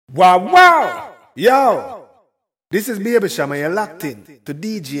Wow, wow! Yo! This is Vybez and you're locked in to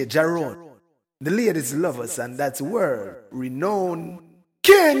DJ Jaron. The ladies love us and that's world renowned.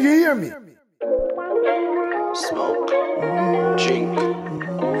 Can you hear me? Smoke, drink,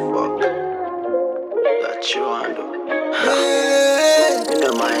 fuck, that you want to. You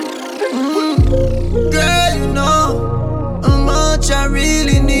know mine. Girl, you know how much I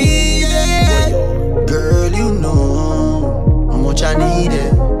really need it. Girl, you know how much I need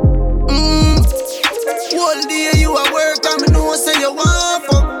it. All day you at work and me know say you want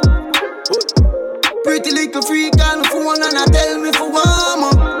fuck. Pretty little freak on the phone and I tell me for warm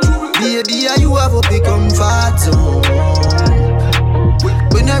up. Baby, you have a big comfort zone.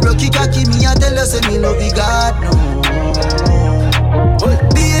 When I rock it, cocky me, I tell you say me love you God no.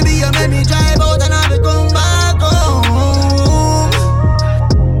 Baby, you make me drive out and I be come back home.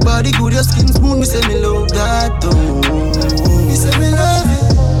 Body good, your skin smooth, me say me love that too. Me say me love it.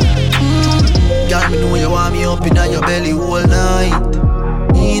 Girl, me know you want me up in your belly all night.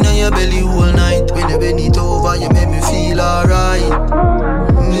 In your belly all night. When you bend it over, you make me feel alright.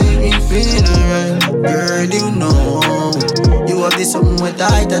 Make me feel alright. Girl, you know you have this something way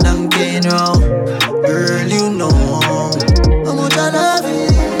tighter than cane round. Girl, you know how much I love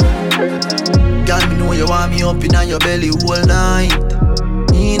it. Girl, me know you want me up in your belly all night.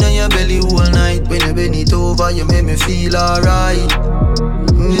 In your belly all night. When you bend it over, you make me feel alright.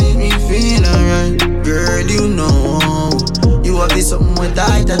 Make me feel alright. Girl, you know you have this something way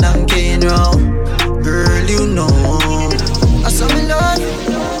tighter than cane round. Girl, you know I saw me love you.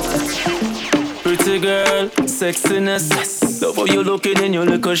 Pretty girl, sexiness. Love how you looking in your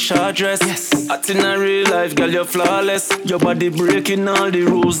little short dress. Hot in a real life, girl, you're flawless. Your body breaking all the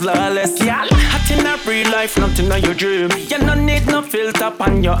rules, lawless. Yeah, hot in a real life, nothing on your dream. You no need no filter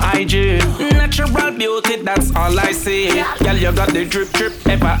on your IG. Natural beauty, that's all I see. Girl, you got the drip,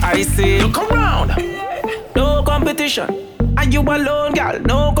 ever I see. Look around, no competition. Are you alone, girl?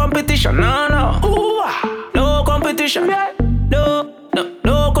 No competition, no. Ooh, no competition.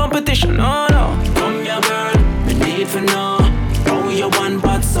 No competition, no. Come here, girl, me need for now. How you want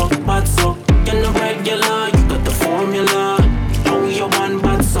bad suck. You're no regular, you got the formula. How you want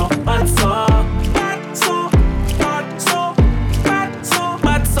bad suck.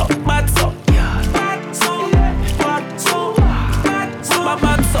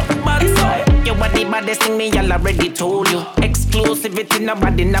 You are the baddest thing me, y'all already told you. Exclusivity,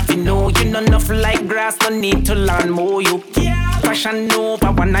 nobody nothing know. You know enough like grass, no need to learn more you. Fashion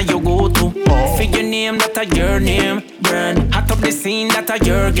Nova, one you go to. For your name, that a your name. Brand, hot up the scene, that a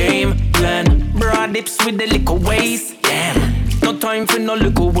your game. Plan, broad hips with the little waist. Damn, no time for no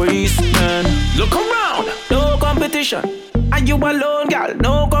little waist, man. Look around, no competition. Are you alone, girl?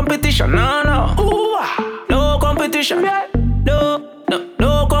 No competition, no. Ooh, no competition.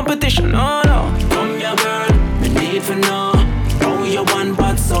 No competition, no. Come here, girl, me need for now. How you want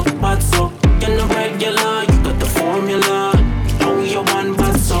bad suck. You're no regular, you got the formula. How you want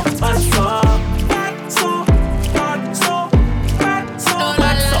bad suck.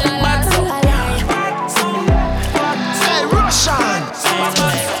 Hey, Russian.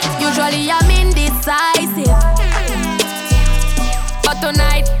 Usually I'm indecisive, but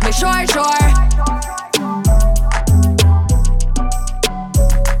tonight me sure.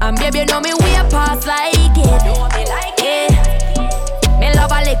 And baby, you know me way past like it. Me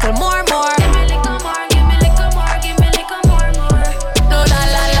love a little more. Give me little more. No la.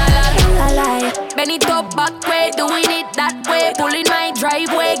 Bend it up back way, doing it that way. Pulling my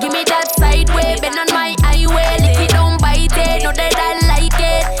driveway, give me that side way. Bend on my highway, lick it, don't bite it. Know that I like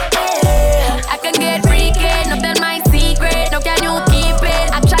it. I can get freaky, no tell my secret. No can you keep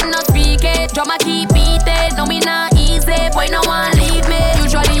it? Action not speak it. Drama keep beating. No me not easy, boy no one leave me.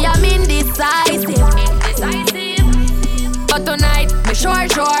 Usually I'm indecisive, but tonight me sure.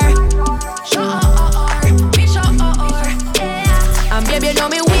 And baby, you know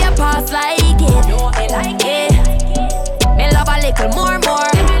me way past like it. Me love a little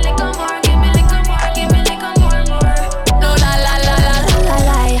more. Give me little more. No la.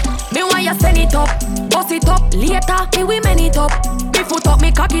 Me want you send it up, bust it up. Later, me we man it up. Me foot up,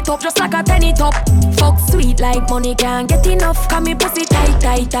 me cock it up just like a penny top. Fuck sweet like money can't get enough. Cause me pussy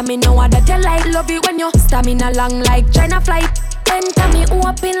tight. And me know what that you like. Love it when you stamina long like China flight. Enter me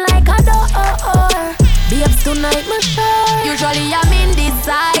open like a door. Babes tonight me sure. Usually I'm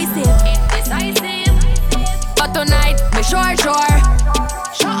indecisive, but tonight me sure.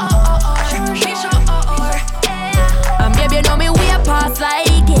 And baby, you know me way past like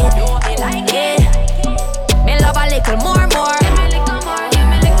it. Me love a little more. Give me little more.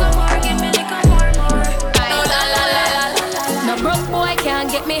 No broke boy can't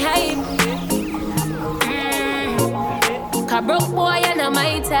get me hype. Cause broke boy and a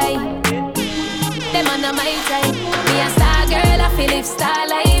my type. Them on a my type. Me a star girl, I feel live star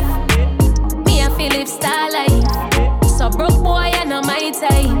life. Me a feel live star life. So broke boy and a my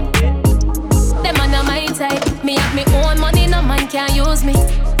type. Them on a my type. Me have me own money, no man can use me.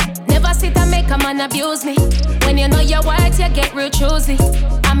 Never sit and make a man abuse me. When you know your worth, you get real choosy.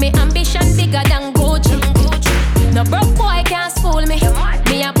 And me ambition bigger than Gucci. No broke boy can't school me.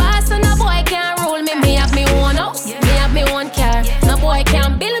 Me a boss and no boy can't rule me. Me have me own house, me have me own car. No boy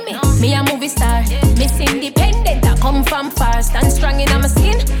can't build me. Me a movie star. Miss independent, I come from far. Stand strong in my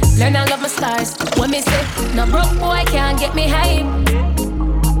skin, learn and love my stars. When me say, no broke boy can't get me hype.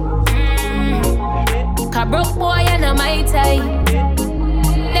 Cause broke boy and a my type.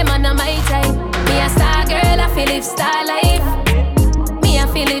 Them on a my type. Me a star girl, I feel live star life. Me a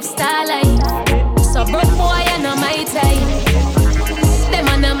feel live star life. So broke boy and a my type. Them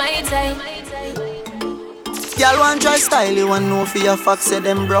on a my type. Y'all want try style, you want know for your facts, say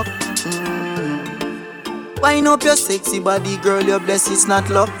them broke. Wind up your sexy body, girl, your bless it's not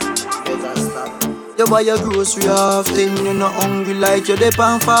luck. You buy your grocery often, you're not hungry like you're dep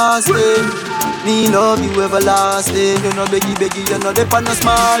on fasting. Me love you everlasting. You know beggy, you know dep on no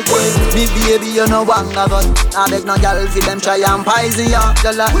small thing. Me baby, you know wanga gun. I beg no girl for them try and poison ya.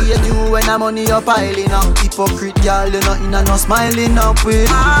 Girl I hate you when the money you're piling up. Hypocrite girl, you know in a no smiling up with.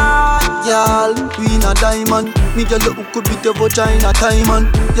 Girl, we in a diamond. Me girl you could beat your vagina time man.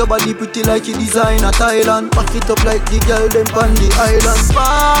 Your body pretty like you design a Thailand. Back it up like the girl them on the island.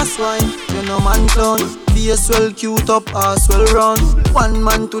 Fast wine, you know man clown. Face well cute up, ass well run. One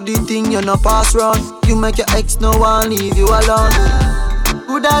man to the thing, you no pass run. You make your ex no one leave you alone.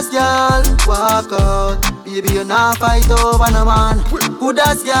 Good as girl, walk out. Baby you not fight over no man. Good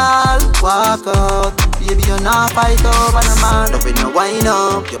as girl, walk out. Baby you not fight over no man. Love it no wine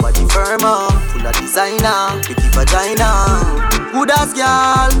up, your body firm up. Full of designer, pretty vagina. Good as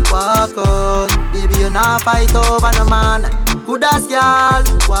girl, walk out. Baby you not fight over no man. Good as girl,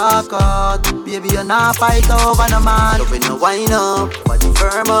 walk out. Baby, you're not fight over no man. Love it no wine up, body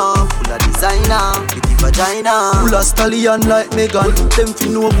firm up. Full of designer, pretty vagina. Full of stallion like Megan. Them fi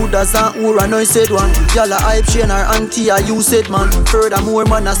no good as an Ura, no said one. Y'all a hype, she and her auntie, you said man. Furthermore,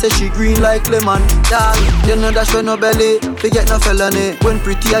 man, I say she green like lemon. Dog, you know that she no belly, forget no felony. When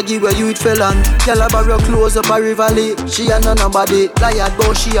pretty, I give her you it felon. Y'all a borrow clothes up a Rivali. She a no nobody, liar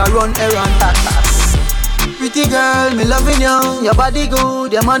go, she a run errand. Pretty girl, me loving you. Your body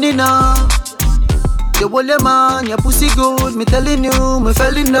good, your money now. You hold your man, your pussy good. Me telling you, me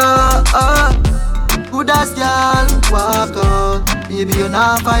fell in love. Good as girl, walk out. Baby, you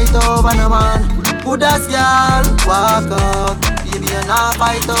not fight over no man. Good as girl, walk out. Baby, you not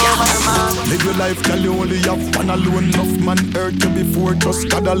fight over no man. Live your life, girl, you only have one alone. Enough man hurt you before, just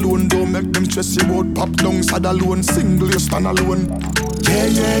God alone. Don't make them stress you out, pop down, sad alone. Single, you stand alone. Yeah,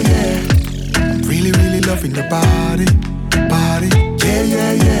 yeah, yeah. Really, really loving your body, body, yeah,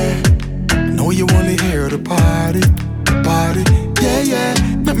 yeah, yeah. Know you only hear the party, yeah, yeah.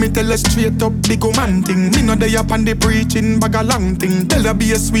 Let me tell you straight up, the man thing. Me know they up on the preaching, bag a long thing. Tell her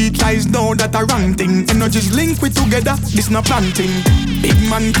be a sweet lies, know that a wrong thing. Energies link we together, this no planting. Big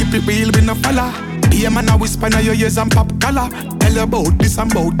man keep it real, we no follow. Be a man a whisper in your ears and pop collar. Tell you about this and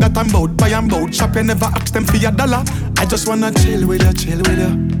about that and about buy and about shop. You never ask them for your dollar. I just wanna chill with you, chill with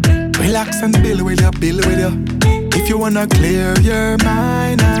you. Relax and build with you, build with you. If you wanna clear your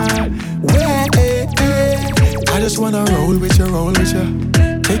mind, wait, I just wanna roll with you, roll with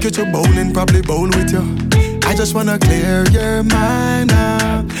you. Take you to bowling, probably bowl with you. I just wanna clear your mind,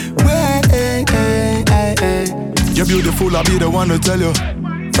 wait, you're beautiful, I'll be the one to tell you.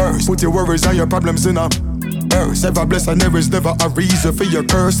 First, put your worries and your problems in a verse. Ever blessed and there is never a reason for your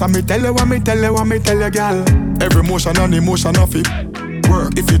curse. And me tell you, girl. Every motion and emotion of it.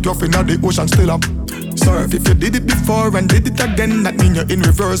 Work if you're dropping out the ocean still up. Surf if you did it before and did it again. That mean you're in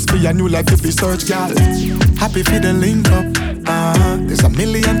reverse for your new life if you search, girl. Happy for the link up. There's a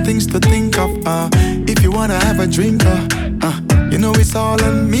million things to think of. If you wanna have a drink, you know it's all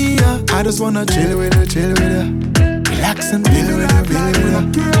on me. I just wanna chill with you, chill with you. Relax and build with you, build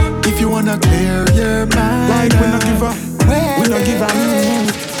with you. If you wanna clear your mind, like we not give up, we not give up.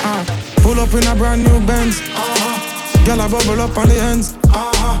 Pull up in a brand new Benz. Girl, I bubble up on the ends.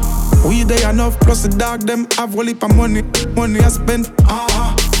 We there enough, plus the dog them have a heap of money I spend.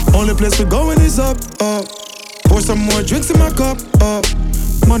 Only place we going is up. Pour some more drinks in my cup.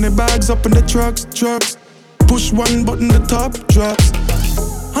 Money bags up in the trucks. Push one button, the top drops.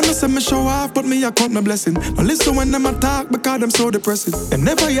 I know say me show off, but me I count my blessing. Now listen when them attack because them so depressing. Them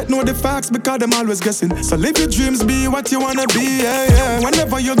never yet know the facts because them always guessing. So live your dreams, be what you wanna be, yeah, yeah.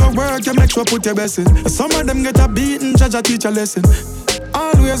 Whenever you go work, you make sure put your best in. And some of them get a beating, judge a teach a lesson.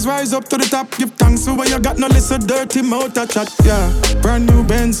 Always rise up to the top, give thanks to when you got no listen dirty mouth a chat, yeah. Brand new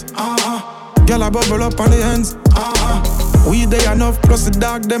Benz, girl I bubble up on the ends, we they enough, plus the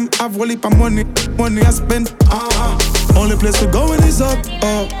dog them have a heap of money I spend, only place we're going is up,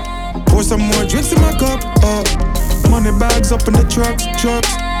 pour some more drinks in my cup, money bags up in the trucks,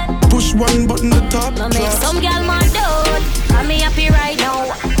 push one button the top, Ma make some girl mad out, got me happy right now.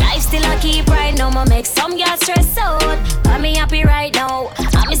 Life still a keep right now. Ma make some girl stress out, got me happy right now.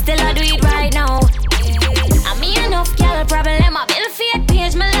 I'm still a do it right now. I me enough girl problem. I build fake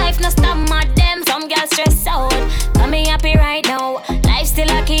page, my life no stop my them. Some girl stress out, got me happy right now. Life still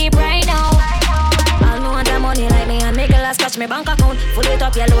a keep right now. I know want the money like me and make a last catch me bank account. Full it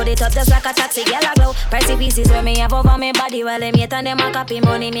up, you load it up just like a taxi. Girl a glow, pricey pieces where me have over me body. While them yet and them a copy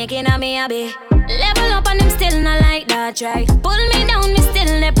money making a me happy. Level up and them still not like that, right? Pull me down, me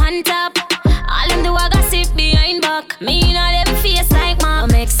still nip on top. All them do I gossip behind back. Me not them face like ma.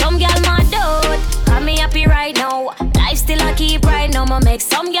 Make some girl mad out, got me happy right now. Life still a keep right now. Ma make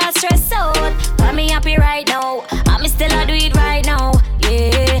some girl stress out, got me happy right now. I'm still a do it right now,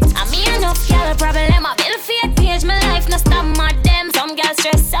 yeah. I me enough girl problem. I build fake page, my life no stop my them. Some girl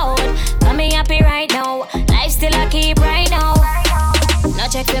stress out, got me happy right now. Life still a keep right now. No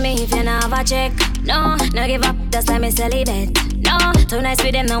check for me if you not have a check. No give up, just let me celibate. No, too nice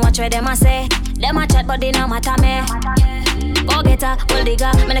with them, now watch what them a say. Them a chat, but they no matter me. Go get a gold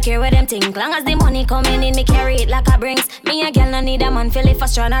digger, me no care what them think. Long as the money coming in, me carry it like a brings. Me a girl no need a man, feel it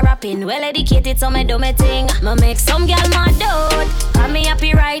fast tryna rapping. Well educated, so me do me thing. Me make some girl mad out, got me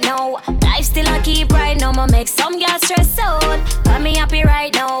happy right now. Life still a keep right now. Me make some girl stress out, got me happy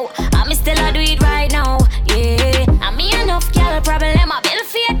right now. I'm still a do it right now, yeah. I me enough girl problem. I build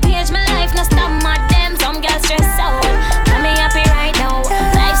fake page, my life no stop my them. Some girl stress out, got me happy right now.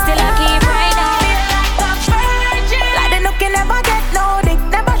 Life still a keep right now. Like the nook you never get no dick,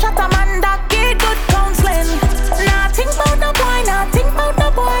 never shot a man that get good counseling. Nothing about no boy, nothing about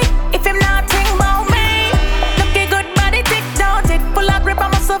no boy. If him nothing about me, look a good body tick down it, full of grip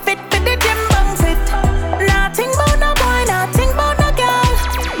and muscle fit with the gym bounce it. Nothing about no boy, nothing about no girl.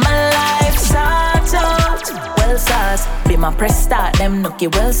 My life start out well sauce. Be my press start, them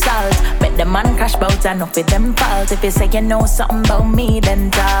nookie well salt. Bet the man crash bout and up with them fault. If you say you know something about me,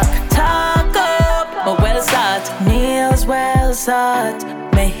 then talk up. My well start, nails well salt,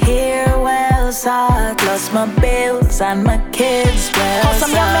 my hair well salt, plus my bills and my kids well salt.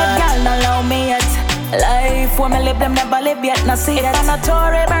 Some young men girl don't allow me yet. Life when me live them never live yet. Now see it on a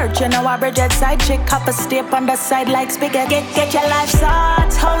Tory birch, you know a Bridget side chick. Hop a step on the side like spaghetti. Get your life sort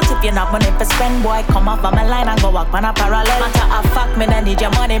out. If you not money for spend, boy, come off on my line and go walk on a parallel. Matter of fact, me nah need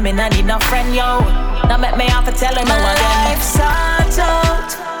your money, me nah need no friend, yo. Now make me have to tell him my life sort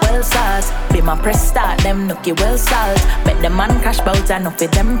out well sauce. Be my press start, them nookie well salt. Bet the man crash bout and up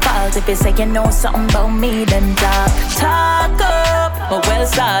with them fault. If you say you know something about me, then talk up. My well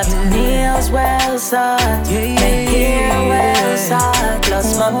salt, nails well salt, my hair well salt,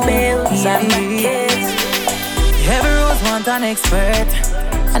 plus my bills and my kids. Every rose want an expert,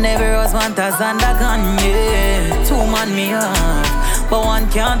 and every rose want a Zandagan, yeah. Two man me up, but one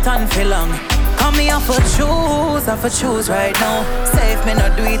can't stand for long. Come me off for choose right now. Say if me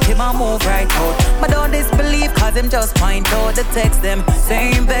not do it, him I move right out. But don't disbelieve, cause him just point out the text them.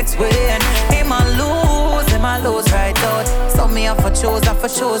 Same vex with him I lose right out. So me off for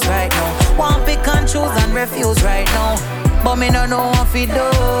choose right now. One pick and choose and refuse right now. But me no know what fi do.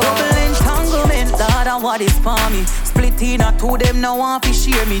 Double entanglement, Lord, and what is for me. Split in a two, them no want fi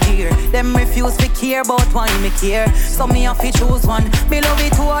share me dear. Them refuse fi care about why me care. So me have fi choose one. Me love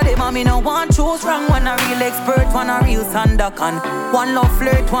it two of them and me no want choose wrong. One a real expert, one a real sandakan. One love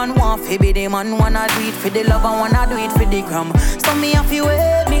flirt, one want fi be the man. One a do it for the love and one a do it for the gram. So me have fi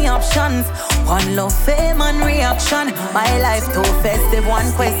weigh me options. One love, fame and reaction. My life too festive,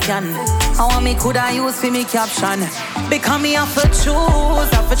 one question. How me coulda use for me caption? Because me have to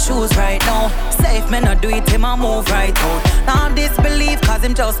choose right now. Say if me not do it, him I move right out. Now disbelief, cause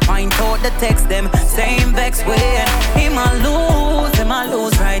him just point out the text them. Same vex way, him I I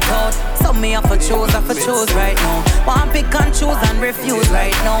lose right out. So me have to choose right now. Want pick and choose and refuse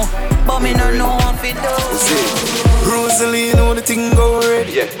right now. But me no know what to do. Rosalie, you know the thing go red.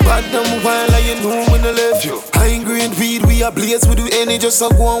 Bad them while you know when I left you. High grade weed, we are blaze, we do any just so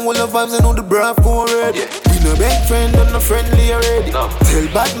go on with the vibes and know the brav go red. We no best friend and no friendly already. Tell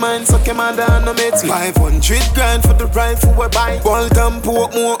bad mind suck him and down the mates. 500 grand for the rifle we buy. Bolt and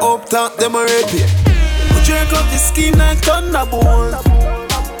port more up top them already. We jerk up the scheme like thunderbolt.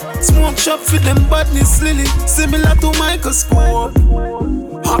 Smoke shop for them badness lily. Similar to microscope.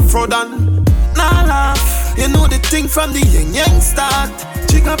 Afro than nah laugh. You know the thing from the young start.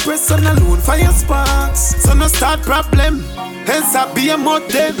 Trigger press on alone fire sparks. So no start problem. Hence I be a mod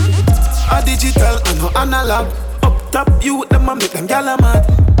then. A digital and no analog. Up top you them a make them gala mad.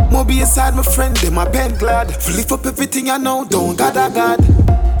 Mobi aside my friend them a pen glad. Flip up everything I know don't God.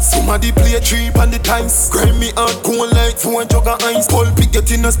 Somebody play a trip on the dice. Grind me out, cool like 4 jug of ice. Paul pick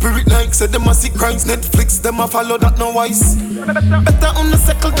get in a spirit like. Say them a see crimes. Netflix, them a follow that no wise. Better on the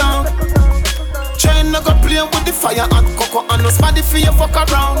settle down. China go play with the fire and cocoa and no smarty for you fuck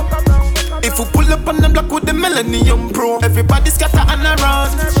around. If you pull up on them black with the Millennium Pro, everybody scatter and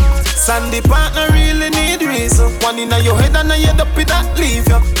around. Sandy partner really need reason. One in your head and I end up with that leave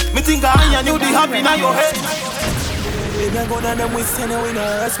you. Me think I and you the happy in your head. If you go down them with send we no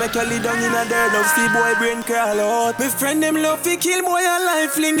respect you lead down in a dirt. Love see boy brain crawl out. My friend them love fi kill boy and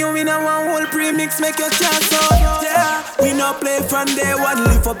life fling you in a one whole premix make your chance out. Yeah, we no play from day one.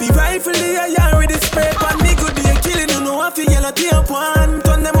 Lift up the rifle the yard with the spray pan. Me could be a killing you know I feel yellow tape one.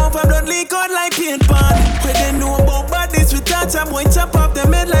 Turn them off and blood leak out like paint pan. Where they know about badness we touch a boy chop up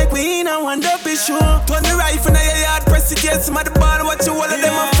them head like we in a one up be sure. Turn the rifle in your yard press it against some of the ball. Watch you all of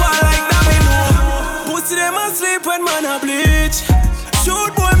them a fall like domino. Pussy them asleep when man a bleach.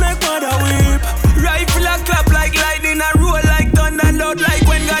 Shoot boy make mother weep. Rifle a clap like lightning. A roll like thunder loud like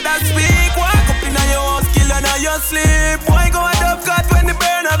when God a speak. Walk up in your house kill and your sleep. Boy go and up cut when the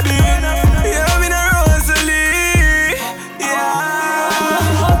burn a bleed. Yeah, I'm in a Rosalie.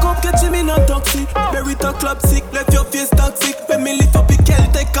 Yeah. Walk up catch him in a toxic. Bury to club sick. Left your face toxic. When me lift up the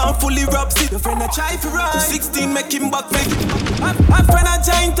Celtic and fully rub sick. Your friend a try for ride. 16 make him back big. My friend a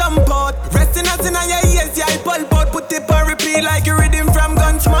giant and pot. Resting us in your ears, yeah, I pull pot. Put it on repeat like you read him from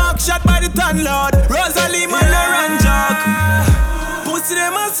Gunsmoke. Shot by the landlord. Rosalie man a run jog. Pussy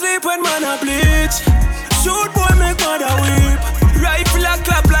them asleep when man a bleach. Shoot boy make mother weep. Rifle a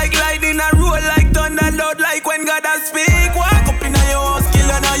clap like lightning. A roll like thunder loud like when God a speak. Walk up in your house kill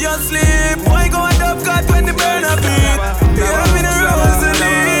and your sleep. Boy go and up cut when the burn a beat. Yeah, I'm in a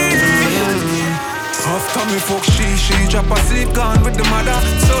Rosalie. After me fuck she drop asleep gone with the mother.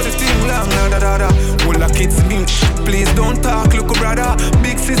 So the thing long da. All the kids mean please don't talk look brother.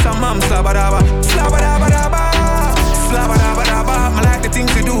 Big sister mom slabadaba. I like the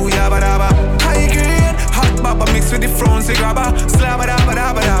things you do yabba. High grade hot baba mixed with the Francie grabber.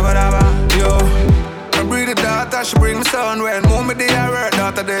 Slabadaba. Yo I breed the daughter, she bring me son. When moment they are hurt,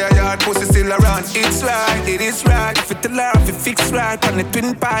 daughter they are yard, pussy still around. It's right, it is right. If it love, if it fix right. On the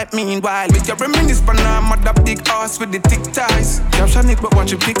twin pipe, meanwhile with your reminisce, but now I'm a big ass with the thick ties. Caption it, but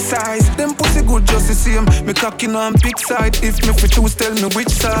watch your big size. Them pussy good just the same. Me cocky on big side. If me for choose, tell me which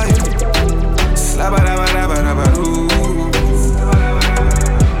side. Slabadabadabadabadoo.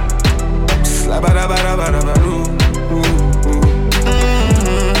 Slabadabadabadabadoo.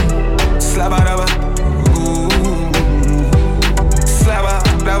 Slabadabadabadabadoo.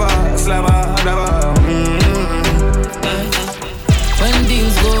 When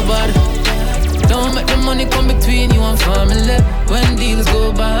deals go bad, don't make the money come between you and family. When deals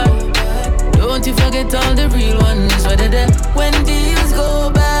go bad, don't you forget all the real ones where they're there. When deals go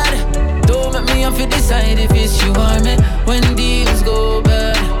bad, don't make me have to decide if it's you or me. When deals go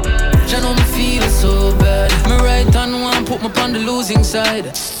bad, I know me feel so bad. Me right on one, put me on the losing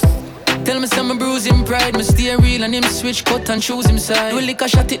side. Tell me some bruising pride. Me stay real and him switch cut and choose him side. Do lick a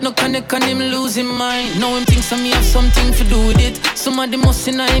shot it no connect and him lose him mind. Now him thinks me have something to do with it. Somebody must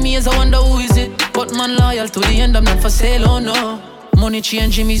in him ears, I wonder who is it. But man loyal to the end, I'm not for sale, oh no. Money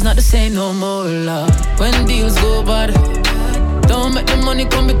change him, he's not the same no more, love. When deals go bad, don't make the money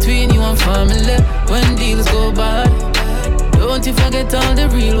come between you and family. When deals go bad, don't you forget all the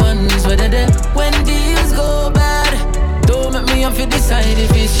real ones where they're there. When deals go bad, don't make me have to decide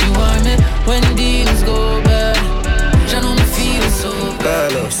if it's you or me. When deals go bad, I know me feel so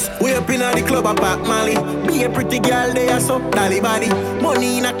bad. We up in the club, I pack Molly. Be a pretty girl they are so dolly body.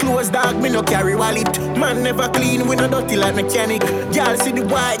 Money in a clothes, dog, me no carry wallet. Man never clean, we no dirty like mechanic. Girl see the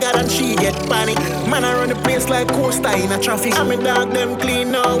white girl and she get panic. Man I run the place like coaster in a traffic. I'm a dog, them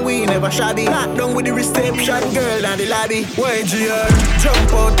clean now, we never shabby. Lock down with the reception girl and the lobby. YGR,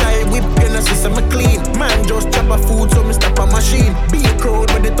 jump out, I whip, you know system me clean. Man just chop a food, so me stop a machine. Be a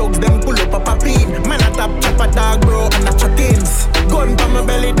crowd with the thugs, them pull up a papine. Man a top chop a dog, bro, and a chuckins. Gun pa my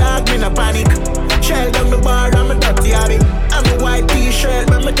belly, dog, me no panic. Shell down the bar, I'm a dirty hobby. I'm a white t-shirt,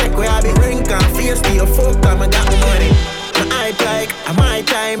 man, me take way hobby. Ring and face to your folk, time I got my money. My hype like, I'm my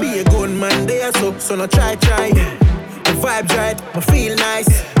time. Be a gunman, there so no try. The vibes right, me feel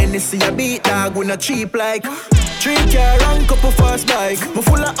nice. And they see a beat, dog, we not cheap like. 3 car and couple fast bike. Me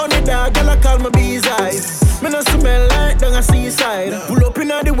full of honey, dog, girl I call my bees eyes. Me no smell like down a seaside. Pull up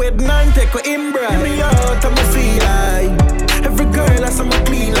in on the wedding and take a in-bride. Give me out and me feel like every girl I saw me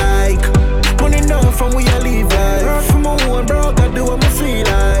clean like. Money enough from we a live like. Work for my own, bro, God do what me feel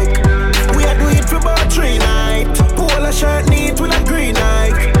like. We a do it for about 3 nights. Pull a shirt neat with a green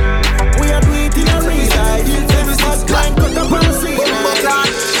like. We a do it in a real life. Every hot line cut up on the scene like.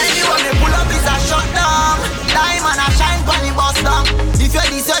 Anyone they pull up is a shut down. Diamond a shine when he bust down. If you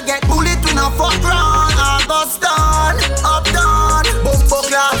this you get bullet we no fuck round. All bust down, up down. Boom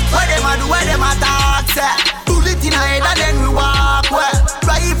buckler, where them a do, where them a talk say. Bullet in a head and then we walk well.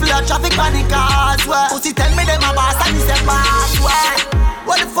 Rifle a traffic on the cars well. Pussy tell me them a boss and he say pass well.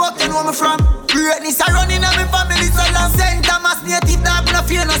 Where the fuck you know me from? Greatness a running on me family so long. St. Thomas native dog, no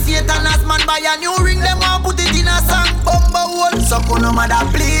fear no Satan. As man buy a new ring, them want put it in a song. Bumba hole, so no matter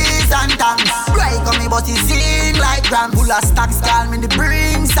please and thanks. Right on me but he sing like grand. Full of stacks, call me the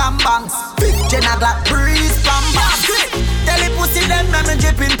bring some banks. 5th gen a black breeze from back. Tell the pussy them me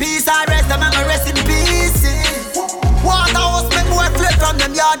drip in peace. I rest them me rest in peace. Waterhouse make boy flip from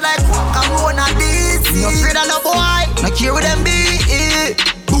them yard like Corona DC. No afraid of no boy, no care with them be.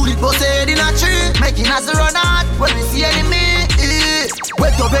 Bullet bust head in a tree, making us run out when we see enemy.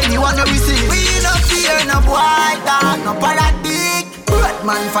 Wet up anyone that we see. We no fear no boy, dog, no paradigm.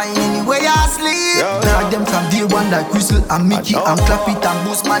 Batman find any way asleep. Now them from day one like Crystal and Mickey and Clap it and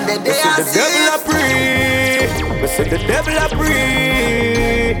Boost man they are the devil a pray. We say the devil a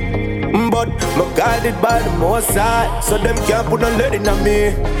pray. But me guided by the most high, so them can't put no lead on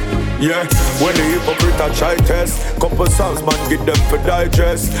me. Yeah, when the hypocrite a try test, couple songs man get them for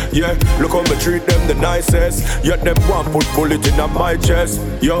digest. Yeah, look how me treat them the nicest. Yet them want put bullet in my chest.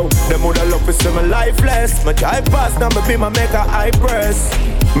 Yo, them woulda love to see me lifeless. My drive past now me be my make a high press.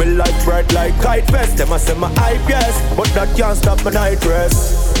 Me life bright like kite vest. Them a say my hype yes, but that can't stop my night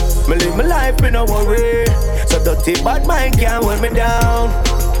rest. Me live my life me no worry, so dirty bad mind can't hold me down.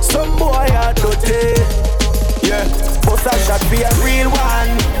 Some boy are dirty. Yeah, but I shot be a real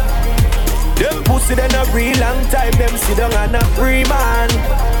one. Them pussy then a real long time. Them sit down and a free man.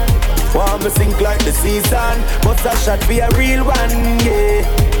 Want me sink like the season, but I shot be a real one. Yeah.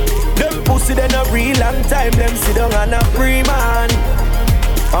 Them pussy then a real long time. Them sit down and a free man.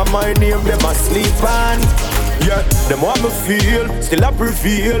 And my name them a sleep on. Yeah, them want me feel, still a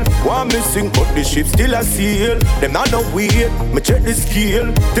prevail. Want me sing, but the ship still a sail. Them not no weird, me check the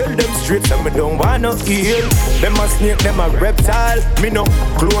scale. Tell them straight, so me don't want no heal. Them a snake, them a reptile. Me no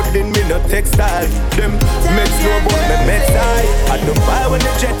clothing, me no textile. Them make slow, but me metal. I don't buy when the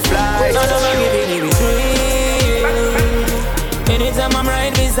jet fly. No, give it real. Anytime I'm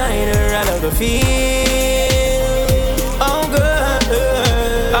right beside her, I love the feel. Oh girl,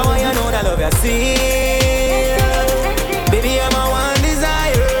 I want you to know that love you see. Baby, I'm a one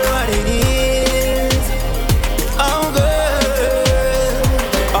desire, what it is. Oh, girl.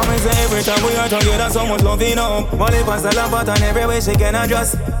 I'm say every time we are together, someone's loving up. Molly pass the lamp out and every way she can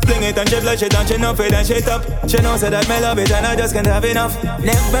adjust. Fling it and she flush it and she know fit and she top. She knows that me love it and I just can't have enough.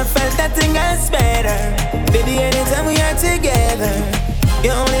 Never felt that thing else better. Baby, anytime we are together,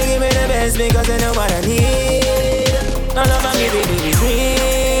 you only give me the best because you know what I need. No love and give it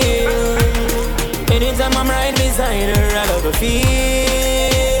real. Anytime I'm right beside her, I love her feel.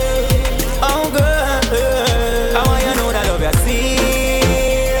 Oh girl, I want you to know that love you feel.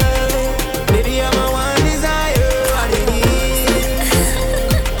 Baby, I'm a one desire, what it is.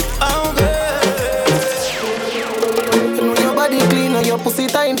 Oh girl. You know your body clean and your pussy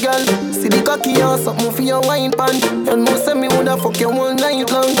tight, girl. See the cocky or something for your wine pan. You know say me woulda fuck you all night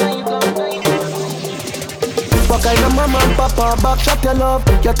long. Fuck I your mama and papa, back shot your love.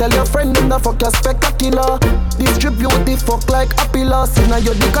 You tell your friend them that fuck your spectacular. Distribute the fuck like a pillar. See now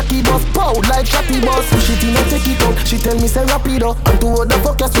you the cocky boss, pound like Shotty boss. She did not take it out, she tell me say rapido. And to other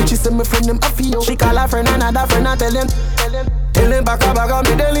fuck your switch, she say me friend them affio. She call her friend another friend and tell him back a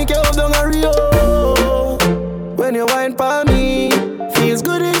me they link you up down a Rio. When you whine for me, feels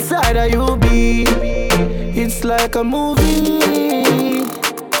good inside of you be. It's like a movie.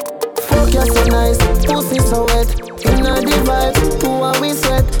 Fuck you so nice, pussy so wet. Inna the vibe, who are we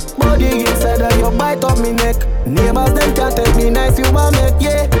sweat? Body inside of your bite up me neck. Neighbors them can't take me nice, you a make,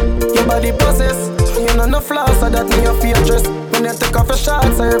 yeah. Your body possess, you know no flaws, so that me a fear dress. When you take off your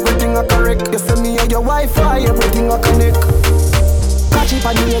shots, so everything a correct. You send me your Wi-Fi, everything a connect. Catch it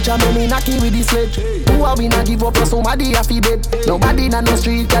on the edge and me knocky with the sledge. Who are we not give up for somebody a feed bed? Nobody na no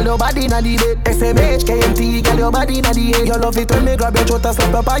street, girl your body na the bed. SMH, KMT, girl your body na the head. You love it when me grab your throat and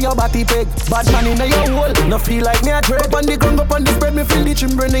slap up on your body peg. Bad man in your hole, no feel like me a dread. Up on the ground, up on the spread, me feel the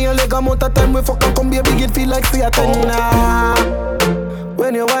chimney in your leg. Amount of time we fuck and come baby, it feel like Satan. Nah.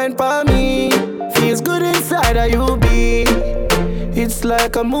 When you whine for me, feels good inside of you be. It's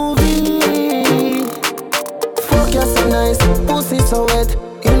like a movie. Fuck you so nice, pussy so wet.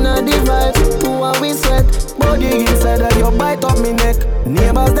 Inna the vibe, who are we sweat? Body inside of your bite up me neck.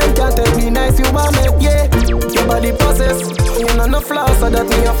 Neighbors them can't take me nice, you a make, yeah. Your body possess, you know no flaws, so that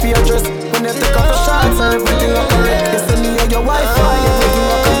me a fear dress. When you take off the shots, so everything a correct. You send me your Wi-Fi, everything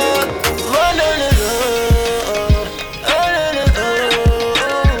a correct.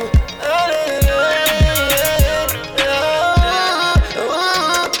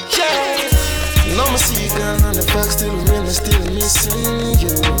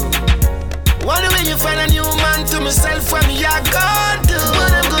 Myself when me I gonna do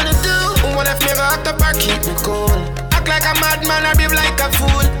what I'm gonna do. What if me rock up or keep me cool? Act like a madman or behave like a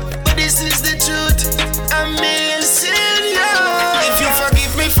fool. But this is the truth, I'm missing you. If you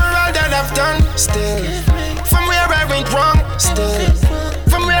forgive me for all that I've done, still from where I went wrong, still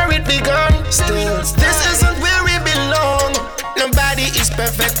from where it begun, still this isn't where we belong. Nobody is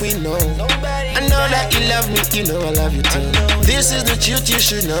perfect, we know. I know that you love me, you know I love you too. This is the truth, you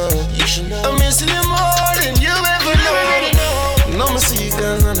should know. I'm missing you more than you ever know. No, me see you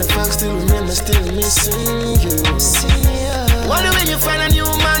girl on the fact, still remember, still missing you. What when you find a new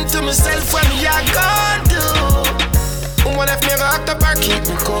man to myself, what me I gonna do? What if me rock up or keep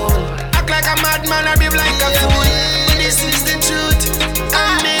me cool? Act like a madman or behave like a fool. But this is the truth,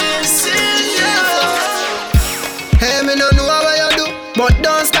 I'm missing you. Hey, me don't know what you do, but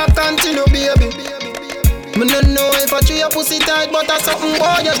don't stop, continue, baby. Me don't know if I chew your pussy tight, but that's something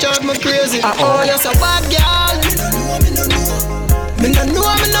boy you drive me crazy. Oh, you're so bad, girl. Me don't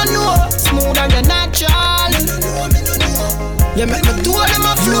know. Smooth and you're natural. You make me do them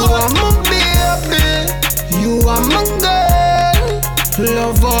a flow. You are my baby. You are my girl.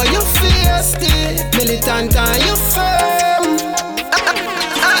 Love how you feisty, militant and you firm.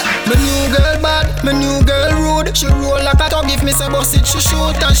 My new girl bad, my new girl rude. She roll like a dog if me say bust it, she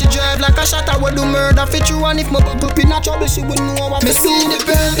shoot. And she drive like a shot, I would do murder fit you. And if my pop in a trouble, she would know what me see.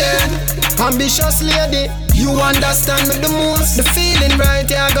 Independent, ambitious lady. You understand me the most. The feeling right,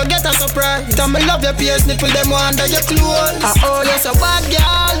 yeah, I go get a surprise. Tell me love your pierce, nipple them under your clothes. Oh, you're so bad,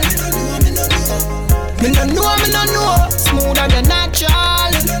 girl. Me no know. Smooth and you're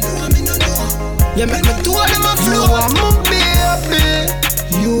natural. You make me do them a flow. You are my baby.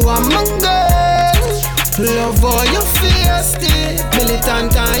 You are my girl. Love how you feisty,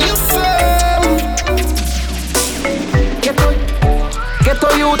 militant and you firm. Get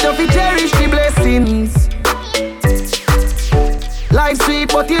on you to cherish the blessings. Life sweet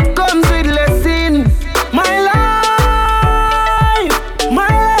but it comes with lessons. My life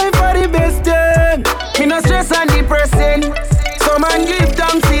are the best thing. Me no stress and depressing. So man give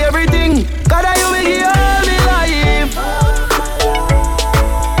thanks to everything. God I you will give all me life.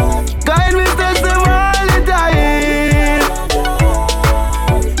 Guide me steps them all the time.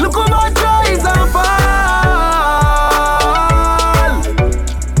 Look how much rise and fall.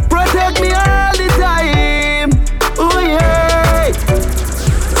 Protect me all the time. Oh yeah.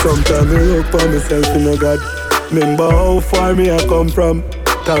 Sometimes I look for myself in a God. Remember how far me I come from.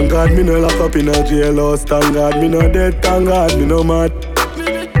 Thank God me no lock up in a jailhouse. Thank God me no dead. Thank God me no mad.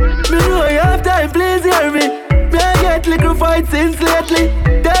 Me know you have time, please hear me. Me I get little fights since lately.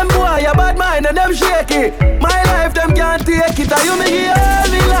 Them boy a bad mind and them shaky. My life them can't take it. And you me give all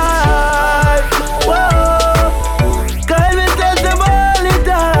me life. Whoa, cause me tell them all the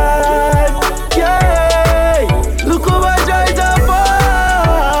time. Yeah, look how much I jump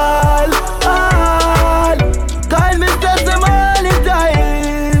fall. Cause me tell them all the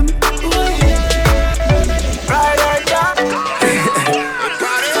time. Right now.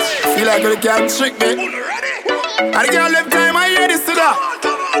 Feel like you can't trick me. I can't live time, I hear this to that.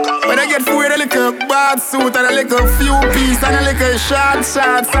 When I get food, a little bad suit and a little few piece and a little short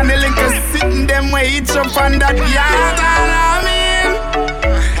shots and a little sitting them way each up on that yard. I mean,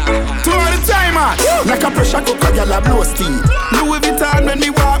 to all the time on. Like a pressure cooker, y'all a blow steam. Louis Vuitton when me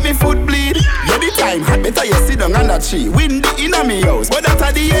walk, me foot bleed. Yeah, the time hot, better you sit down under tree. Windy in a me house, but that's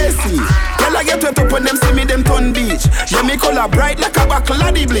the AC. Y'all a get wet up when them see me, them turn beach. Yeah, me color bright like a buckle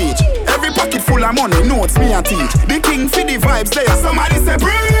of the bleach. Every pocket full of money, notes me a teach. The king for the vibes there, somebody say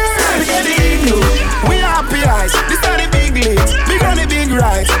breathe. We get the igloo, we happy eyes. This are the big leagues, big on the big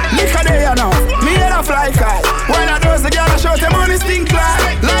rise. Liquor there now, me head a fly kite. While I does the girl a shout, them money stink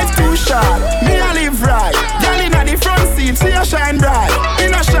like. Life too short, me a live right. Girl inna the front seat, see her shine bright.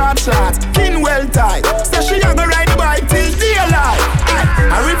 In a short shot, kin well tight. So she a go ride the bike till daylight.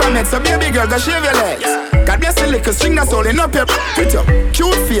 A river met so baby girl go shave your legs. God bless the liquor, string that's holding up your pretty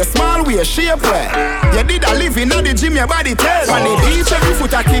cute face, small way, shape well. You did a live inna the gym, your body tell. On the beach, every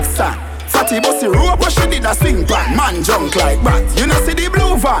foot a kickstand. Fatty bossy rope, but she did a swing pan. Man junk like bat. You know see the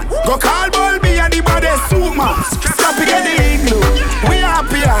blue van. Go call Bulby and the baddest suit man. Scrappy get the igloo. We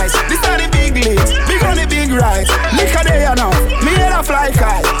happy eyes. This are the big leagues. Big on the big rise. Liquor there now. Me head a fly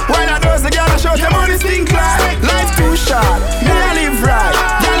kite. While I does the girl a shout, them money stink like. Life too short. Me a live right.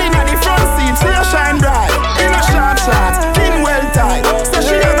 Girl inna the front seat, see her shine bright. In a short shot, thin well tight. So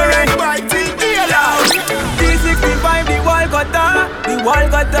she a go ride the bike till daylight. 365, the wall got down. The wall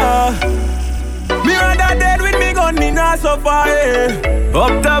got down. Me rather dead with me gun, me not so far, yeah.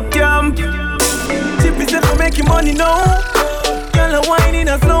 Up top camp. Chippy said for making money now. Girl a wine in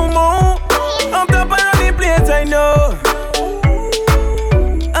a slow-mo. Up top around the place I know.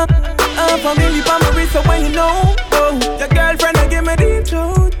 Family by my wrist, so when you know. Oh, your girlfriend a give me the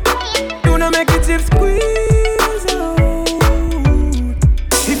truth. Do not make it chip squeeze out.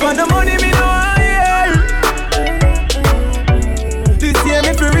 If I the money, me know I yeah. This year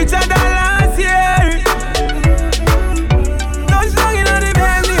me feel richer than last year. No strong in the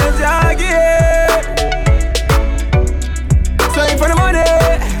band, me a jag, yeah. So if for the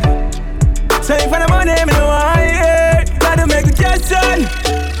money, me know I yeah. Gotta make the cash on.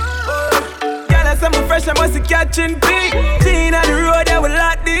 I'm fresh, I must be catching peak. Gene on the road, I will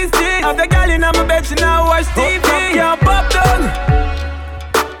lock this shit. Have the girl in my bed, she now watch TV. Can't pop down.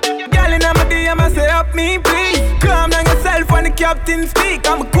 Girl in my DM, I say up me, please. Calm down yourself when the captain speak.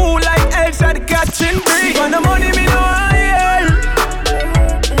 I'm cool like El Shad, catching breeze. For the money, me know I yeah.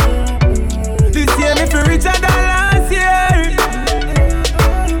 This year, me feel richer than last year.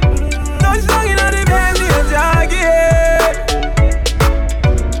 No strong in the band, me a jag, yeah.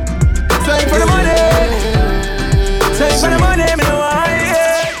 So for the money. For the money, me know I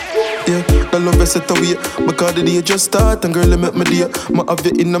yeah, the love is set away. Because the day just start and girl, you make me day. Ma have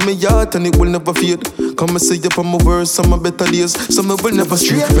you in my heart and it will never fade. Come and say you for my words, some of better days. Some will never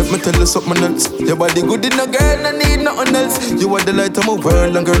stray. Let me tell you something else. Your body good in a girl, I need nothing else. You are the light of my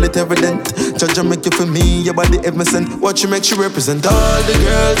world and girl, it's evident. Judge make you for me, your body ever sent. Watch you make you represent all the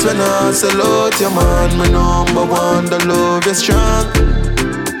girls when I sell out your man. My number one, the love is strong.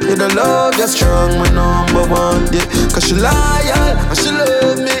 Yeah, the love is strong, my number one, yeah. Cause she loyal, and she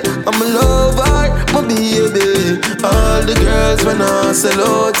love me. I'm a lover, my baby. All the girls when I sell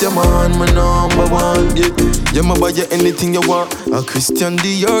out your man, my number one, yeah. Yeah, ma buy you anything you want. A Christian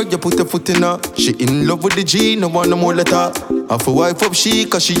Dior, you put a foot in her. She in love with the G, no one no more let her. Half a wife up she,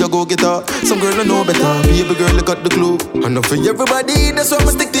 cause she a go get her. Some girl I know better, baby girl I got the glue. And not for everybody, that's why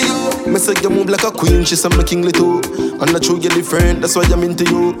I'ma stick to you. Me say you move like a queen, she say me kingly too. I'm not true, you're different, that's why I'm into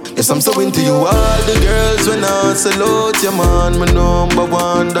you. Yes, I'm so into you. All the girls when I sell out your man, my number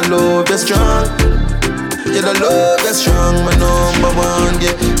one, the love is strong. Yeah, the love is strong, my number one,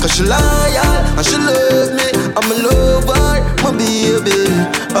 yeah. Cause she loyal, and she love me. I'm a lover, my baby.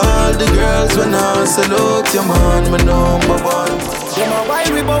 All the girls when I sell out your man, my number one. Yeah, my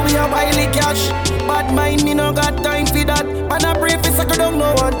wild but we are wildly cash. Bad mind, me no got time for that. Man, I pray for second, don't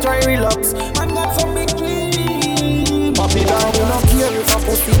know one, try relax. Man, got some big dreams. Papi down, we no care if a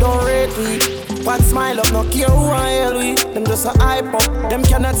pussy don't rate we. Bad smile up, no care who I hell we. Them just a hype up, them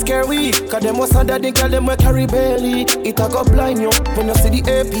cannot scare we. Cause them was under the girl, them we carry belly. It a go blind you, when you see the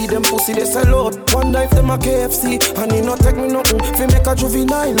AP, them pussy they sell out. One knife them a KFC, and it no take me nothing, fi make a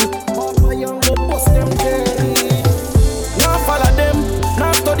juvenile. Papa young, go bust them jelly. Now follow them,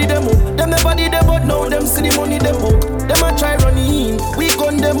 now study them up. Them never did them, but now them see the money them up. Them a try run in, we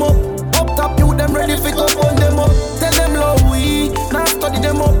gun them up. Up top you, them ready fi go on them up. Tell them low we, now study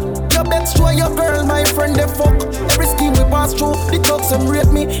them up. Your best show your girl, my friend, they fuck. Every scheme we pass through, the thugs them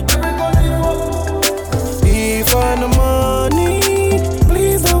rate me. Every gun they fuck. If I the money,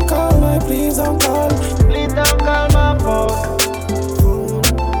 please don't call my, please don't call. Please don't call my phone.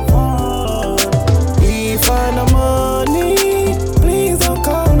 If I the money, please don't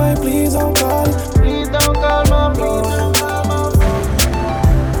call my, please don't call. Please don't call my phone.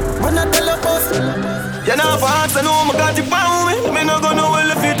 When I tell you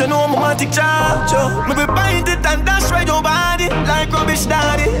automatic charge. Me be bite it and dash right your body like rubbish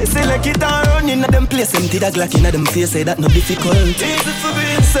daddy. Select it and run in them place. Empty that Glock in them face, say that no difficult. Easy for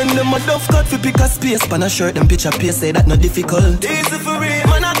real. Send them a duff cut fi pick a space. Pan a shirt them picture paste, say that no difficult. Easy for real.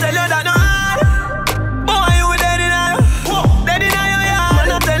 Man I tell you that no hard. Boy you dead in a dead in a your yard.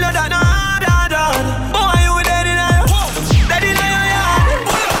 Man I tell you that no hard, hard, hard. Boy you dead in a dead in a your yard.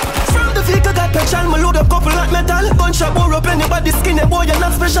 From the vehicle got petrol, me load up couple like metal. Gunshot bore up anybody skin, a boy you're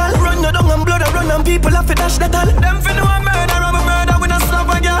not special. Run your down and blood, run and people have to dash that all. Them fi do a murder, rob a murder with a slap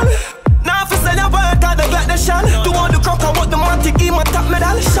a girl. Now fi sell your work, I don't get the shell. Do all the crock and what the man to give my top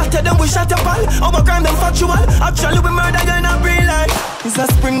medal. Shot at them, we shot your pal. Our crime them factual. Actually we murder you in a real life. It's a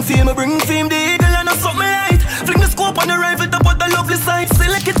spring theme, I bring theme the eagle and I suck me right. Fling the scope on the rifle top of the lovely sight.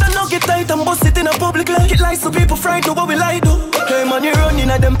 Select it and knock it tight and bust it in a public light. It lies so people fright to what we lie do. Hey man, you run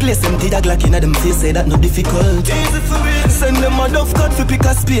in a them place, empty that Glock in a them face, say that no difficult. Easy for real. Send them a duff cut fi pick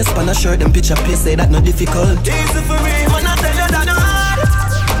a space. Pan a shirt them picture paste, say that no difficult. Easy for real. Man I tell you that no hard.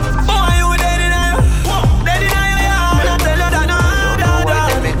 Boy you dead in a dead in a your yard. Man I tell you that no hard, hard,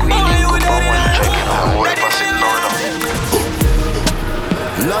 hard. Boy you dead in a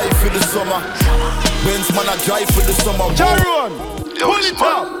Life for the summer. Benz man I drive for the summer. Jaron, pull it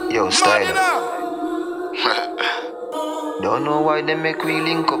up. Yo, style. Don't know why they make we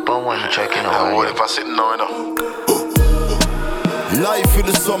link up on one track in a what if I sit now, Life for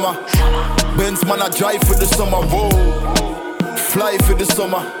the summer. Benz man I drive for the summer. Whoa. Fly for the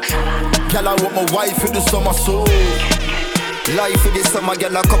summer. Girl I want my wife for the summer. So life for the summer,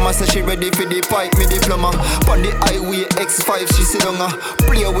 girl I come and say she ready for the pipe, me diploma. On the highway X5, she sit down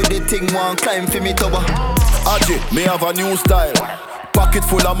play with the thing, one climb for me tower. Aji, me have a new style. Pocket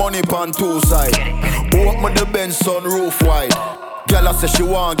full of money pan two side. Open the Benz sunroof wide. Girl I say she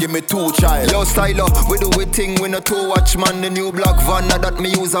want give me two child. Yo styler, we do we thing with a two watch man. The new black van that me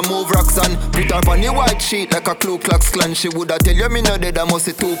use a move rocks and put her on the white sheet like a Ku Klux Klan. She woulda tell you me no dead, I must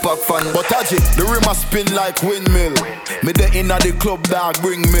a 2-pack fan. But Aji, the rim a spin like windmill. Me the inna the club dog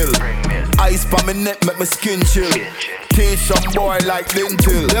bring mill. Ice pa me neck make me skin chill. Teach some boy like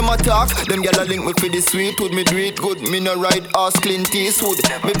lintel. Them attack, them gyal a link me for the sweet wood. Me do it good, me no ride ass Clint Eastwood.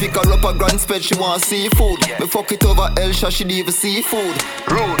 Me pick her up a grand spread, she want seafood. Me fuck it over Elsha, she even seafood.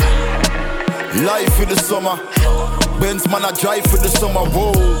 Rude. Life for the summer. Benz man I drive for the summer.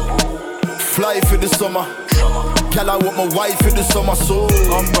 Whoa. Fly for the summer. Girl I want my wife for the summer. So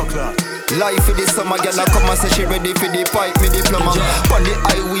life for the summer, girl I come and say she ready for the pipe, me diploma. On the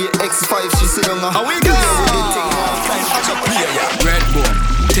highway X5, she sit down. How we go? Red Bone,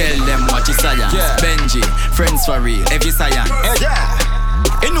 tell them what you say. Yeah. Benji, friends for real, every science. Yeah.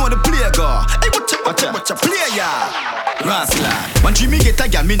 You know the player go. Hey, watch a player. Rasla, one dream me get a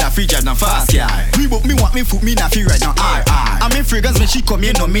girl, me na free drive na fast car. We book me want me foot, me na free ride na RR. I'm in fragrance when she come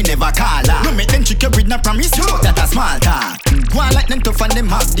here, no me never call her. No make them trick with na promise, you that a small talk. Go on like them tough and them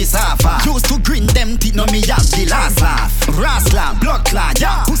have this offer. Used to grin them teeth, no me have the last laugh. Rasla, blood clad,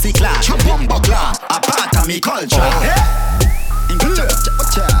 yeah, pussy clad, chop bumbo clad. A part of me culture. Hey,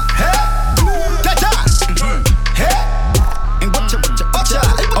 watcha, hey, tata, hey, watcha,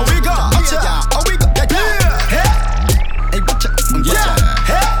 oh we go, oh we go, hey. Hey, watcha, yeah.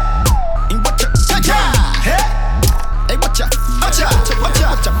 Hey, watcha, hey, hey, watcha,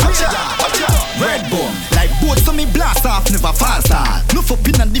 Red Bone, like boats so me blast off, never fall start. No for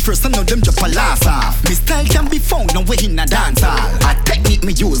pin and the first, and now them just a last off. Me style can be found no way in a dancehall. A technique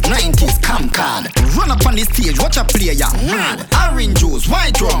me use 90s cam card. Run up on the stage, watch a player, mad. Orange juice,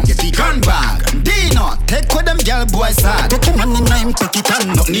 white rum, get the gun bag. Dino, take with them girl boys sad. Take him on the nine, take it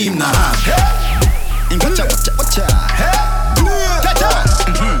and not need na have. Hey, watcha, hey. Tata,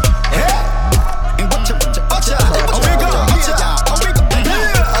 hey. Watcha, oh we go, oh we go,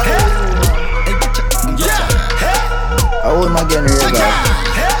 hey, watcha, yeah, hey. I hold my gun here,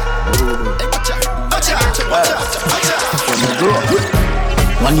 hey, watcha.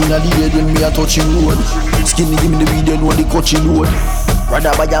 One in a the bed when me a touching road. Skinny give me the video know the coaching load.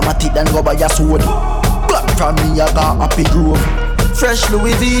 Rather buy a matic than go buy a sword. Black from me I got happy grove. Fresh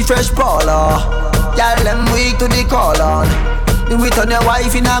Louis V, fresh Paula. Y'all them weak to the call on. Do it on your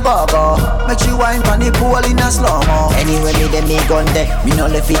wife in a go-go. Make you wine from the pool in a slow-mo. Anyway me dem me gun there, me no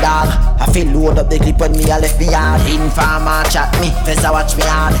left it dog. I feel load up the clip on me I left me hard. Informer chat me, first I watch me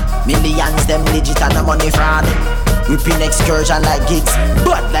hard. Millions them legit and the money fraud. Whipping excursion like gigs,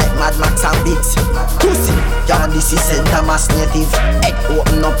 but like Mad Max and Biggs. Pussy, y'all this is St. Thomas native. Head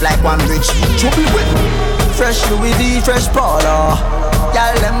open up like one bridge. Trouble with fresh Louis V, fresh Paula.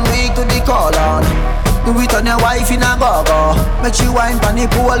 Y'all them weak to the call on. Do it on your wife in a go-go. Make you wine pan the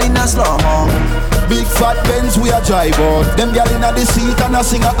pool in a slow-mo. Big fat Benz we a drive out. Them gal inna the seat and a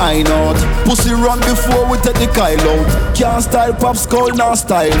sing a high note. Pussy run before we take the Kyle out. Can't style pop skull, now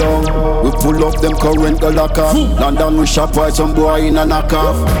style out. We pull up them current go lock off. London we shop while some boy in a knock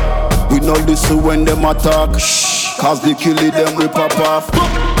off. We know listen when them attack. Shh, cause they kill it them we pop off.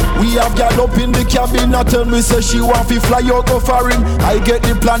 We have gal up in the cabin. I tell me say she want to fly out go foreign. I get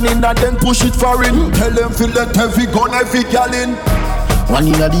the planning and then push it foreign. Tell them feel that heavy gun heavy gal in. One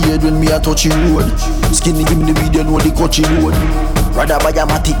inna the head when me a touching road. Skinny give me the video know the coaching road. Rather buy a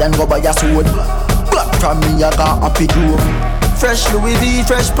matic than go buy a sword. Black from me I got happy groove. Fresh Louis V,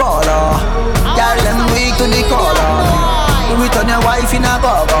 fresh Paula. Girl them weak to the collar. We turn your wife in a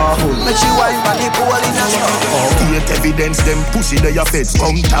gaga. Make she wife and the pool in a gaga. Create evidence, them pussy they a feds.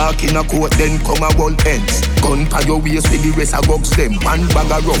 Come talk in a court, then come a wall ends. Gun pa your waist with the rest of gugs them. Man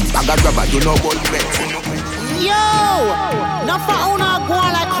bag a rum, bag a grabber, you know wall rent. Yo! Not for una go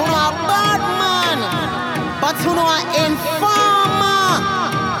like una bad man, but una a informer.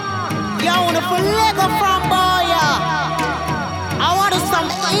 Yo, una for Lego from boy. I want some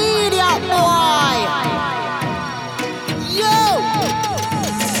idiot boy.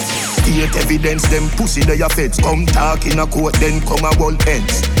 Create evidence, them pussy they a feds. Come talk in a court, then come a wall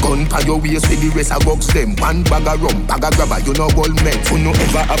ends. Gun pa your waist with the rest of gugs them. Man bag a rum, bag a grabber, you know wall meant. Who no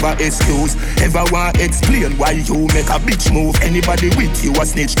ever have a excuse, ever want explain why you make a bitch move. Anybody with you a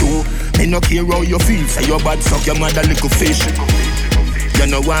snitch too. Me no care how you feel, say your bad suck your mother little fish. You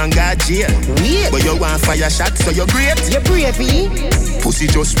no want got jail, but you want fire shot, so you're great. You're brave, pussy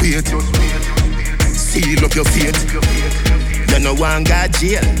just wait. Seal up your fate. You no want got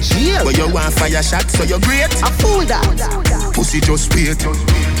jail, but you want fire shot, so you're great. I fool that. Pussy just wait.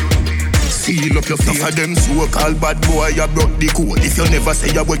 Seal up your fate. Enough of them so-called bad boy, you broke the code. If you never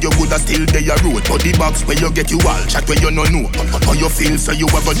say you what you woulda still there you road. But the box where you get you all chat where you no know. How you feel so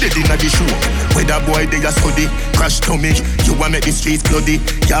you ever dead inna the show. Whether boy they a study, crash stomach. You want make the streets bloody,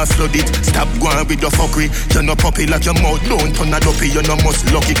 you flood it. Stop going with your fuckery. You no puppy like your mouth don't turn a dopey. You no must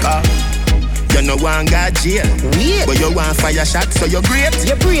lucky car. You no want got jail, but you want fire shot, so you're great.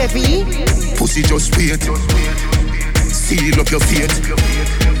 You're brave, pussy just wait. Seal up your fate.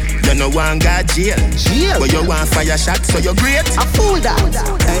 You no want got jail, but you want fire shot, so you're great. I fool that.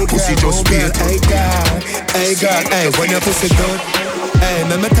 Hey, pussy just wait. Hey God, hey, when your pussy good, hey,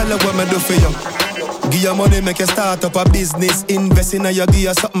 me tell you what me do for you. Give you money, make you start up a business. Invest in you, give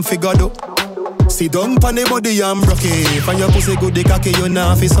you something figure do. Sit down pon the body and broke it. Find your pussy good, the cocky, you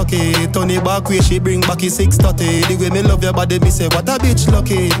nah fi suck it. Turn it back way, she bring back it 630. The way me love your body, me say what a bitch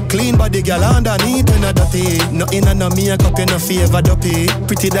lucky. Clean body, girl underneath when I dirty. Nothing on no makeup, you no favor dopey.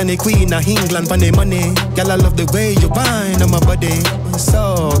 Pretty than the queen of England pon the money. Girl, I love the way you bind on my body.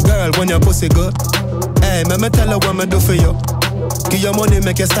 So, girl, when your pussy good, hey, me tell her what me do for you. Give your money,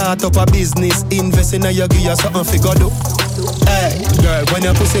 make you start up a business. Invest in you, give you something fi go do. Hey, girl, when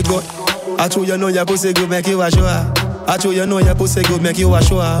your pussy good, I told you know your pussy good, make you a show off. I told you know your pussy good, make you a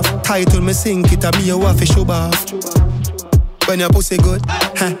show off. Title me sink it, and me you want to show off. When your pussy good,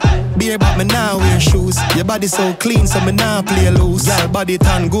 beer but me now wear shoes. Your body so clean, so me now play loose. Girl body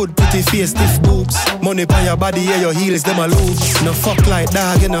tan good, pretty face, stiff boobs. Money pon your body, yeah your heels them a loose. No fuck like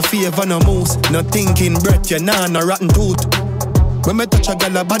dog, you no favor no moose. No thinking breath, you nah no rotten tooth. When me touch a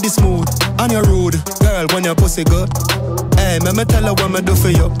girl, her body smooth and you rude. Girl, when your pussy good, hey, me tell her what me do for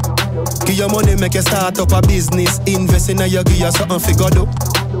you. Give your money, make you start up a business. Invest in you, give you something fi go do.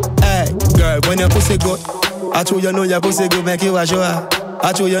 Hey, girl, when your pussy good, I told you know your pussy good, make you a show off.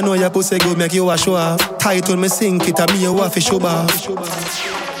 I told you know your pussy good, make you a show off. Title me sink it, and me you want fi show off.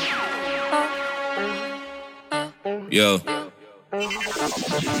 Yo,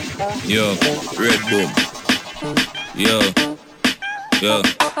 Red Boom. Yo,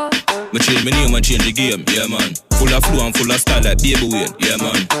 me change my name and change the game, yeah man. Full of flow and full of style like Baby Wayne, yeah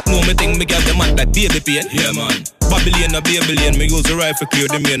man. Know me think me got the mat like Baby Pain, yeah man. Babylon a Babylon, me use the rifle clear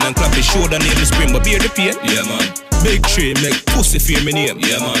the main and clap his shoulder near the spring, but bear the pain, yeah man. Big tree make pussy fear me name,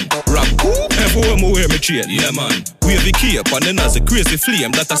 yeah man. Rap everywhere me wear me chain, yeah man. Wave the cape and then as a crazy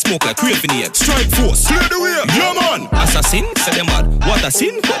flame that I smoke like craving ape. Strike force, clear the way, yeah man. Assassin, say them mad, what a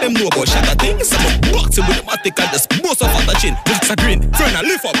sin, what them know about shatter things. Some of boxing with the matic and just bust off at the chin. Blacks a grin, friend I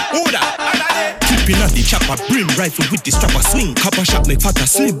lift up, order. Keeping at the chopper, brim rifle with the strapper swing. Copper shot make fatter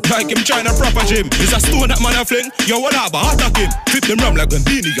slim, like him trying to proper gym. Is a stone that man a fling, yo what about attack him. Flip them rum like when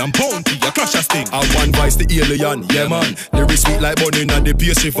Beanie and Bounty, a clash a sting. I one vice the alien. yeah man. Lyrics sweet like bunny and the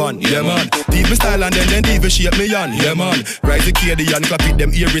pastry fan, yeah man. Deep me style and then even shape me on, yeah man. Rise the KD and clap it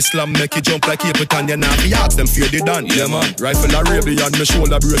them ear slam, make it jump like Capitan, you know me ask them fear they done, yeah man. Rifle a Rebellious and me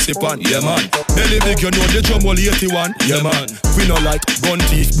shoulder brace it on, yeah man. Belly big you know the drum all 81, yeah man. We no like gun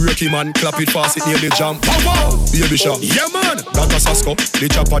teeth, break him and clap it fast it near the jam. Wow, baby shot, yeah man. That a Sasko, the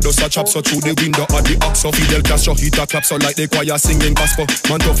chopper does a chop so through the window at the oxo. Fidel Castro hit a clap so like the choir singing gospel.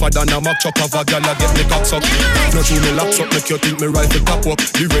 Man tougher than a Mac chop of a gal a get me cocks up. No through me laps up, make you think me rifle top up.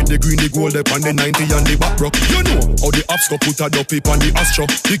 The red, the green, the gold, up on the 90 and the back rock. You know how the ops go put a dope on the Astro.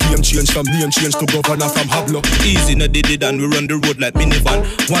 The game change from name change to governor from Hablo. Easy no did it and we run the road like minivan.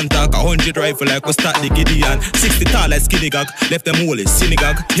 One talk 100 rifle like we start the Gideon. 60 tall like skinny gag, left them holy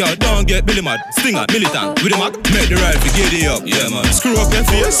synagogue. Yo, don't get Billy mad, stinger, militant. With the mag, make the rifle giddy up, yeah man. Screw up your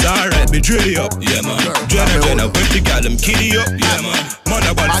face, alright, be drilly up, yeah man. Jenna, when the gal them kiddy up, yeah man. Man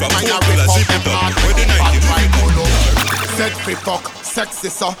a bad from Portugal, zip it up. With the 90 set free fuck, sexy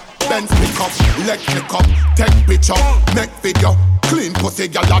so. Benz pick up, leg pick up, take picture, make video. Clean pussy,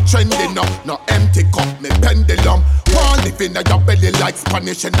 y'all are trending up. No empty cup, me pendulum. One live in your belly like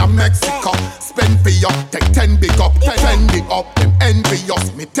Spanish in Mexico. Spend for you, take 10 big up, 10 big up. Them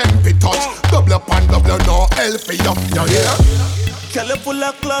envious, me tempi touch. Double up and double, no L for you. You hear? Kelly full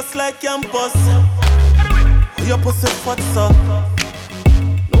of class like campus. Your pussy fat so.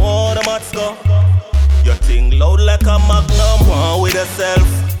 No the mats go. Your thing loud like a magnum. One with yourself.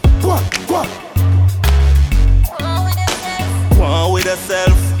 One with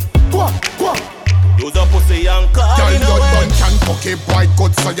yourself. Use a pussy and call girl, in a your way. gun can fuck it boy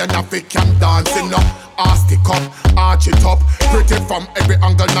good so you know fi can dance enough. Ass stick up, arch it up. Pretty from every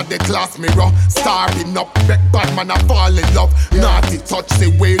angle of the glass mirror. Starting up, make bad man a fall in love. Naughty touch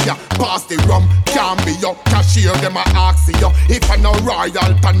the way ya pass the rum. Can't be up, cashier them a ask you. If I no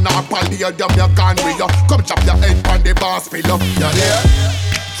royal panoply, them you gone with you. Come chop your head on the boss pillow. You hear?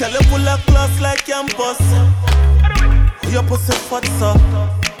 Kelly full of class like campus. Your pussy fat so.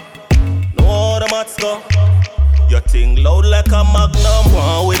 No the mats go. Your thing loud like a magnum.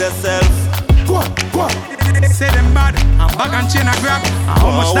 One with yourself. Say them bad, I'm back and chain a grab. And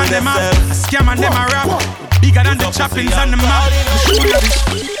how much than them have? A scam and them a rap. Bigger than the choppings on the map.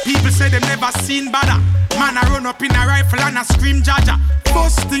 People say them never seen badder. Man I run up in a rifle and a scream Jaja.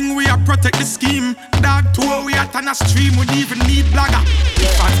 First thing we a protect the scheme. Dog tour we at on a stream. We even need blagger.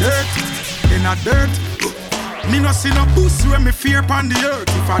 If I dirt, then I dirt. Me no see no pussy when me fear upon the earth.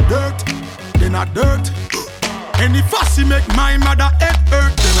 If I dirt, then I dirt. Any fussy make my mother head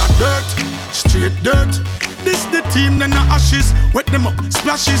hurt. Then I dirt, straight dirt. This the team, then the ashes. Wet them up,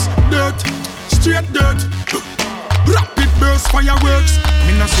 splashes, dirt. Straight dirt. Rapid burst fireworks.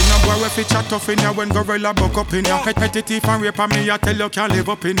 Me no see no boy we fi chat tough in ya when gorilla buck up in ya. Repetitive and rape on me, I tell you can't live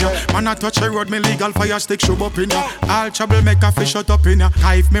up in ya. Man I touch a road, me legal fire stick show up in ya. All trouble make a fish shut up in ya.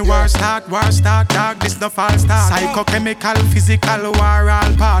 If me war start, dog, this the false start. Psychochemical, physical, war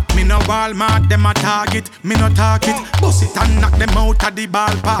all part. Me no Walmart, them a target, me no talk it. Bust it and knock them out of the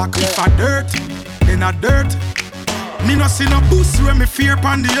ballpark. If I dirt, then I dirt. Me no see no boost when me fear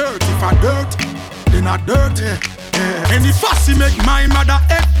upon the earth. If I dirt, then I dirt. Any fussy make my mother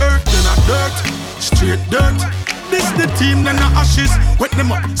head hurt. Then I dirt, straight dirt. This the team, then the ashes. Wet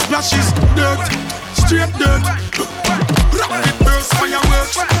them up, splashes, dirt. Straight dirt. Rapid burst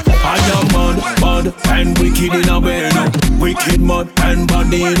fireworks. I am mad, and wicked in a bed. Wicked mad and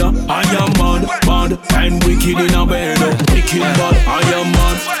bad in a. I am mad, and wicked in a bed. Wicked mad, I am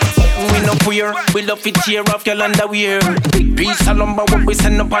mad. We no queer, we love it tear off your underwear. Big piece of lumber what we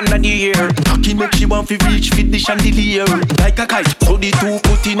send up under the air. Cocky make she want to reach fit the chandelier. Like a kite, so the two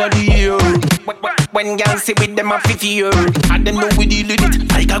put in the air. When y'all say with them a 50 year, and them know we deal with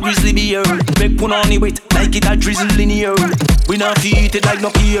it like a grizzly bear. Make put on the weight like it a drizzle in here. We not feed it like no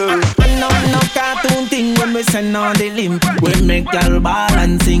peer. No cartoon thing when we send on the limb. We make y'all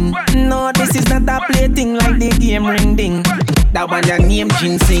balancing. No, this is not a play thing like the game ring ding. That one your name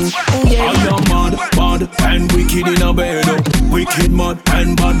ginseng. Yeah. I am mad, and wicked in a bed. Wicked mad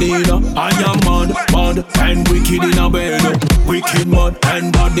and bad in a. I am mad, and wicked in a bed. Wicked mad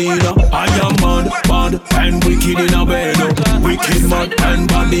and bad in a. I am mad, and wicked in a bed. Wicked mad and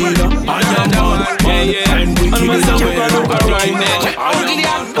bad in a. I am mad, and wicked in a bed.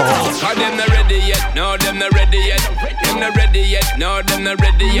 Cause them not ready yet, no, them not ready yet. Them not ready yet, no, them not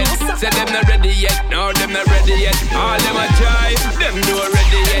ready yet. Say them not ready yet, no, them not ready yet. All them a try, them not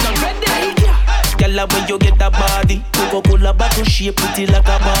ready yet. Girl, when you get a body, Coca-Cola bottle shape pretty like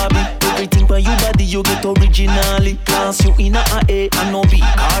a Barbie. Everything for you body you get originally. Class you in a A and no B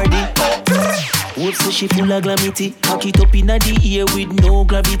Cardi. Hope say she full of glamity. Cock it up inna the air with no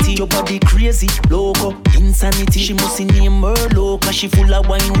gravity. Your body crazy, loco, insanity. She must name her low, cause she full of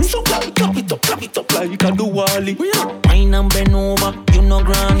wine. So clap it up like a Duwali. Wine and bend over, you know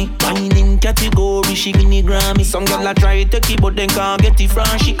granny. Wine in category, she win the Grammy. Some girl a try take it, but then can't get it from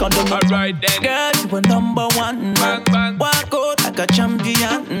she can't do it. Alright then. Girl, you a number one. Bang, bang. Walk out like a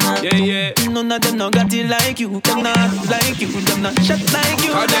champion. Yeah. None of them no got it like you. Them not like you. Them not shot like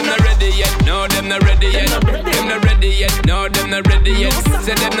you. Oh, them not ready yet. No, them not ready yet. Them not ready yet. No, them not ready yet.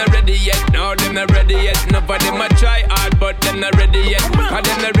 Say them not ready yet. No, them not ready yet. Nobody ma try hard, but them not ready yet. Oh,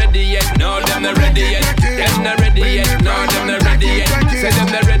 them not ready yet. No, them not ready yet. Them not ready yet. No, them not ready yet. Say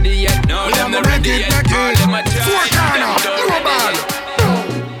them not ready yet. No, them not ready yet. All them a try.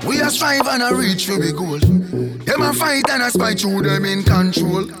 We a strive and a reach for the goal. Them a fight and a spite through them in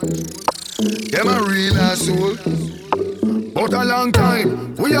control. Them a real asshole. But a long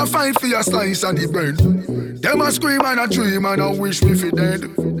time, we a fight for a slice of the bread. Them a scream and a dream and a wish we fi dead.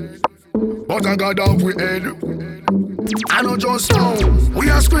 But I got off we head. I know just now, we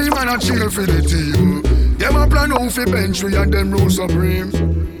a scream and a cheer for the team. Them a plan out fi bench we and them rule supreme.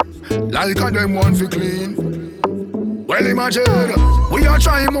 Like a them want fi clean. Well imagine, we a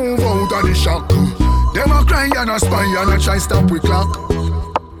try move out of the shock. Them a cry and a spy and a try stop we clock.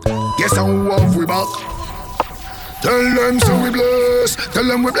 Guess how off we back. Tell them so we bless. Tell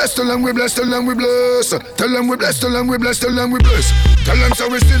them we bless. Tell them we bless. Tell them we bless. Tell them we bless. Tell them we bless. Tell them we bless. Tell them so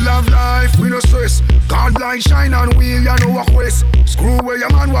we still have life. We no stress. God light shine on we and no walk west. Screw where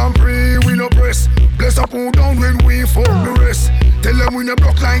your man want pray. We no press. Bless up who down when we fuck the rest. Tell them we no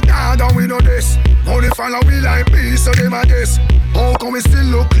block like God and we no this. Only follow we like peace so them a guess. How come we still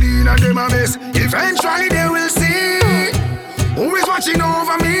look clean and them a mess? Eventually they will see who is watching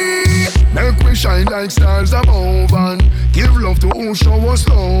over me. Make we shine like stars above and give love to who show us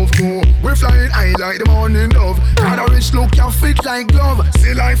love. Go, we flying high like the morning dove. Got a rich look, you fit like glove.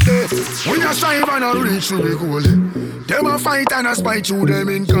 See life there. We a strive and a reach to the goal. Them a fight and a spite through them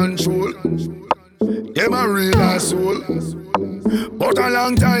in control. Them a real asshole. But a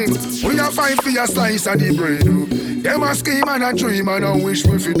long time, we a fight for a slice of the bread. Them a scheme and a dream and a wish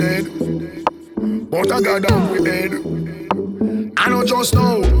we fi dead. But I got down we head. I know just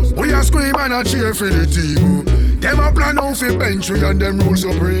now, we a scream and a cheer for the team. Them a plan out for bench we and them rule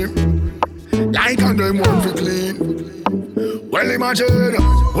supreme. Like and them want for clean. Well imagine,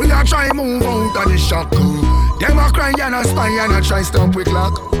 we a try move out of the shock. Them a cry and a spy and a try stop we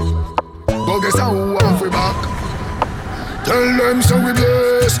clock. But guess how off we back. Tell them so we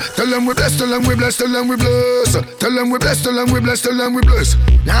bless. Tell them we bless. Tell them we bless. Tell them we bless. Tell them we bless. Tell them we bless. Tell them we bless.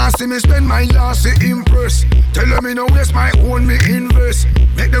 Now see me spend my last to impress. Tell them me no waste my own me invest.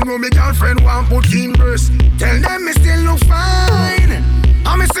 Make them know me girlfriend want put in verse. Tell them me still look fine.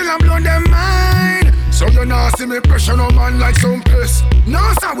 And me still am blow them mind. So you now see me pressure no man like some piss.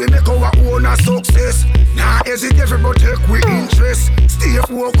 Now so we make our own a success. Now hesitate but take we interest. Stay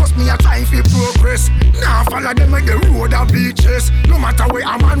focused, me a try fi progress. Now follow them like the road and beaches. No matter where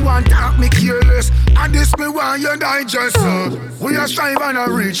a man want talk me careless. And this me want you digest. We a strive and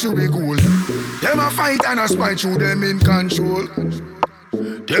a reach to be goal. Them a fight and a spite through them in control.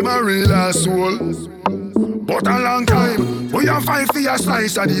 Them a real asshole. But a long time, we a fight for a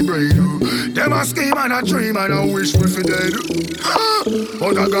slice of the bread. Them a scheme and a dream and a wish we fi dead.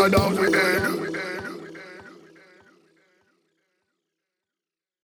 But I got down we head.